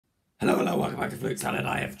Hello, hello, welcome back to Fluke Salad.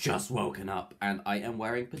 I have just woken up and I am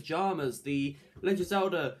wearing pajamas. The Legend of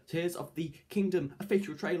Zelda Tears of the Kingdom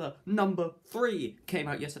official trailer number 3 came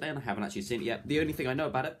out yesterday and I haven't actually seen it yet. The only thing I know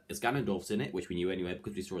about it is Ganondorf's in it, which we knew anyway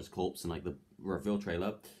because we saw his corpse in like the reveal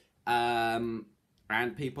trailer. And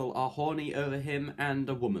people are horny over him and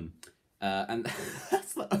a woman. And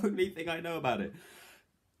that's the only thing I know about it.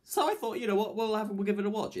 So I thought, you know what, we'll give it a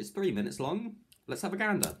watch. It's 3 minutes long. Let's have a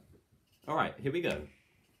gander. Alright, here we go.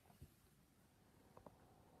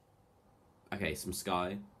 Okay, some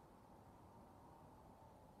sky.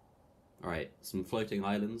 Alright, some floating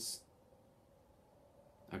islands.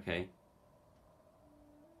 Okay.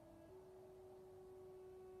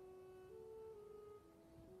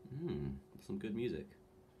 Some good music.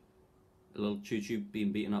 A little choo-choo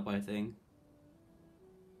being beaten up by a thing.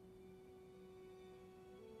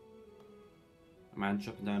 A man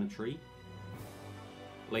chopping down a tree.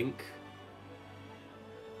 Link.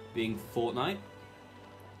 Being Fortnite.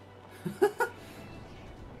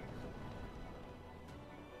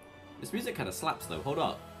 This music kind of slaps though, hold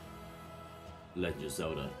up. Legend of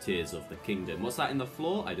Zelda, Tears of the Kingdom. What's that in the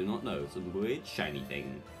floor? I do not know. Some weird shiny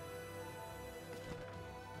thing.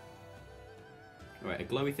 Alright, a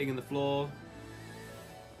glowy thing in the floor.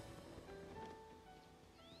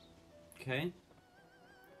 Okay.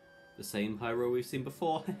 The same pyro we've seen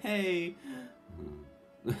before. Hey!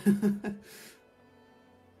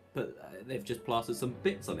 But they've just plastered some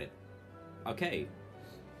bits on it. Okay.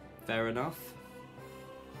 Fair enough.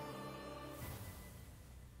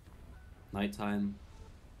 Nighttime.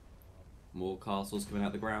 More castles coming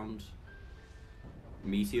out the ground.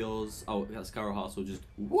 Meteors. Oh, that Scarrow Castle just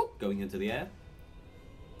whoop going into the air.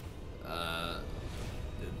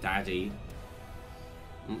 Daddy.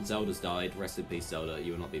 Zelda's died. Rest in peace, Zelda.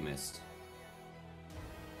 You will not be missed.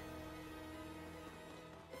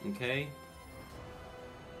 Okay.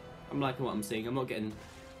 I'm liking what I'm seeing. I'm not getting...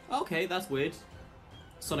 Okay, that's weird.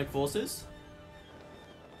 Sonic Forces.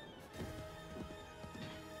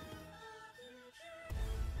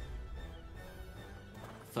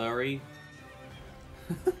 Furry.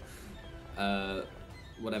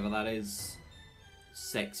 Whatever that is.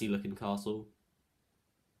 Sexy looking castle.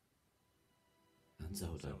 And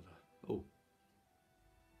Zelda. Oh.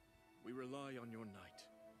 We rely on your knight,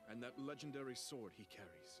 and that legendary sword he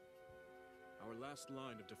carries. Our last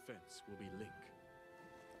line of defense will be Link.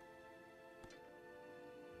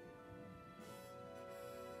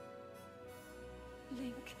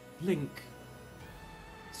 Link. Link.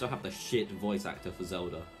 Still have the shit voice actor for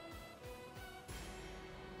Zelda.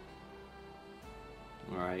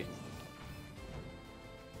 Alright.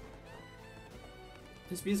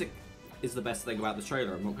 This music is the best thing about the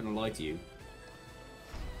trailer, I'm not gonna lie to you.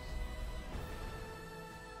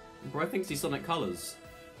 Bro thinks he's Sonic Colors.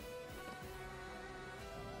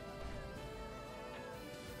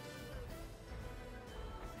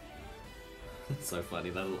 That's so funny,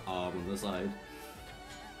 that little arm on the side.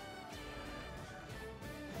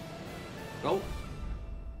 Oh!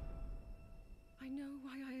 I know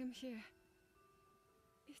why I am here.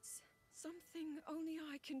 It's something only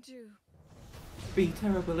I can do. Be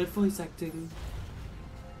terrible at voice acting.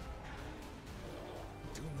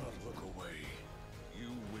 Do not look away. You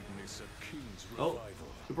witness a king's revival.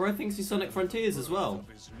 Oh, bro thinks he's Sonic Frontiers as well.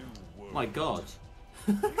 My god.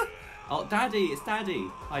 Oh, Daddy, it's Daddy.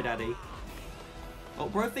 Hi, Daddy. Oh,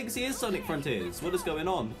 bro thinks he is Sonic Frontiers. What is going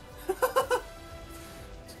on?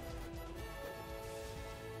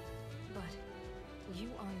 You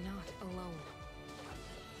are not alone.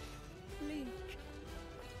 Link.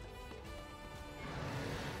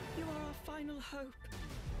 You are our final hope.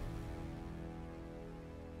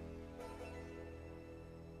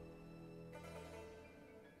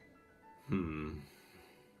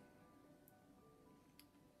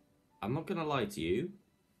 I'm not gonna lie to you.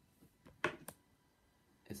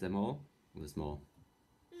 Is there more? There's more.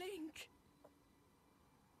 Link.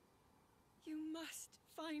 You must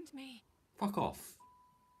find me. Fuck off.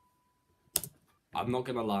 I'm not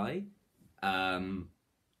gonna lie.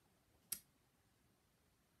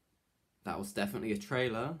 That was definitely a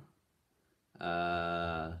trailer.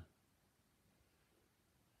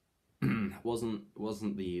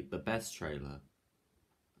 wasn't the best trailer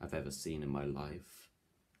I've ever seen in my life.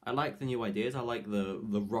 I like the new ideas. I like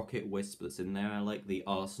the rocket wisp that's in there. I like the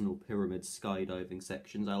Arsenal Pyramid skydiving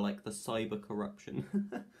sections. I like the cyber corruption.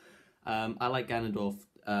 I like Ganondorf.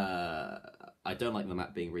 I don't like the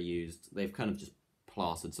map being reused. They've kind of just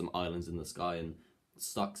plastered some islands in the sky and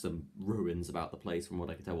stuck some ruins about the place from what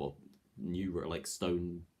I can tell. Well, new like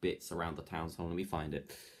stone bits around the town. So let me find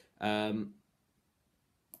it.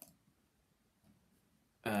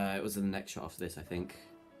 It was in the next shot after this, I think.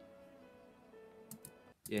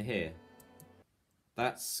 Yeah, here.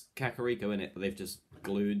 That's Kakariko in it, but they've just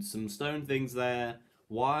glued some stone things there.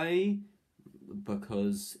 Why?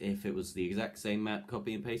 Because if it was the exact same map,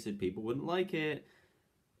 copy and pasted, people wouldn't like it.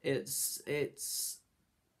 It's...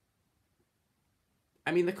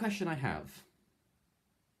 I mean, the question I have...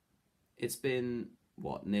 It's been,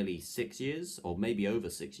 what, nearly 6 years? Or maybe over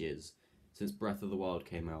 6 years since Breath of the Wild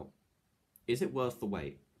came out. Is it worth the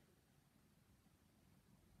wait?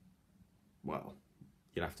 Well,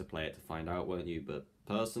 you'll have to play it to find out, won't you? But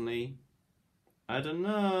personally, I don't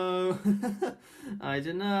know. I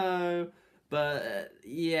don't know. But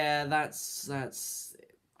yeah, that's.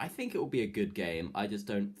 I think it will be a good game. I just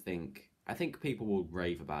don't think. I think people will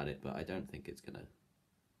rave about it, but I don't think it's gonna.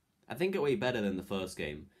 I think it'll be better than the first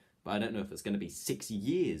game, but I don't know if it's gonna be 6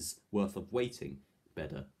 years worth of waiting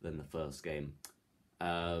better than the first game.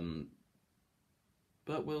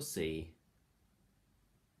 But we'll see.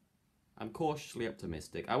 I'm cautiously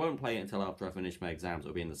optimistic. I won't play it until after I finish my exams.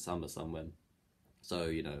 It'll be in the summer somewhere. So,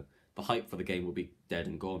 you know, the hype for the game will be dead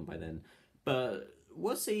and gone by then. But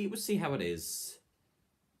we'll see. We'll see how it is.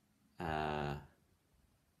 Yeah.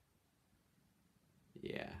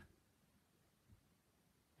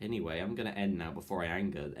 Anyway, I'm going to end now before I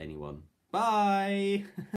anger anyone. Bye!